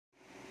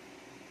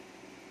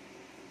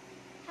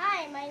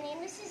my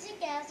name is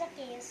Ezekiel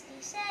Zacchaeus T.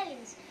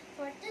 Celis.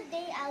 For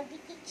today, I'll be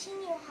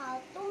teaching you how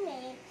to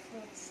make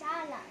fruit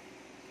salad.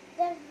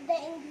 The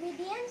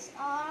ingredients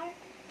are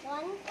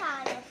 1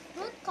 can of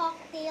fruit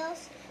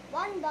cocktails,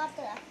 1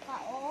 bottle of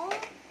kaong,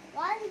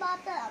 1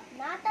 bottle of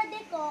nata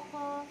de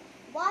coco,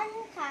 1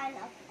 can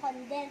of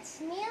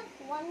condensed milk,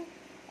 1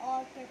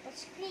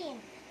 all-purpose cream.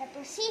 The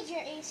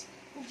procedure is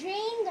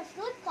drain the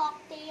fruit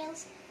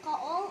cocktails,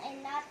 kaong,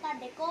 and nata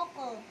de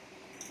coco.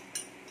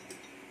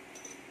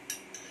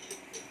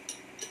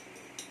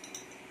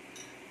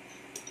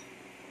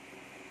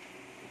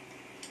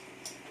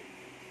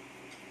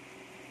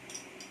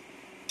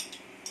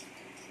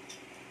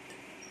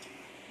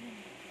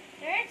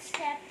 Third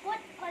step, put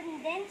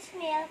condensed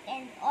milk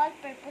and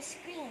all-purpose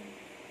cream.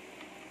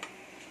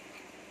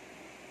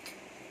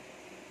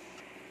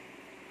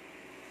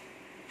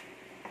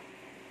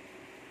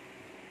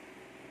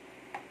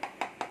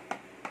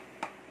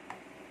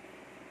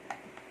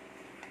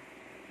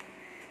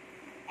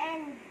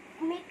 And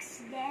mix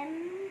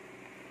them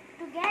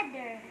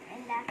together,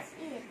 and that's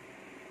it.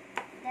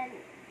 Then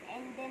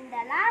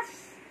the last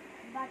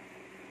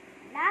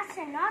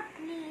and not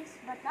least,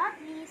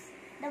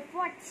 the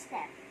fourth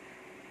step.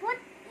 Put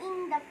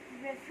in the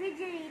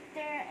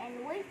refrigerator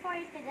and wait for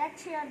it to get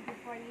chilled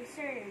before you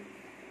serve.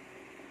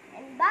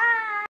 And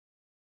bye!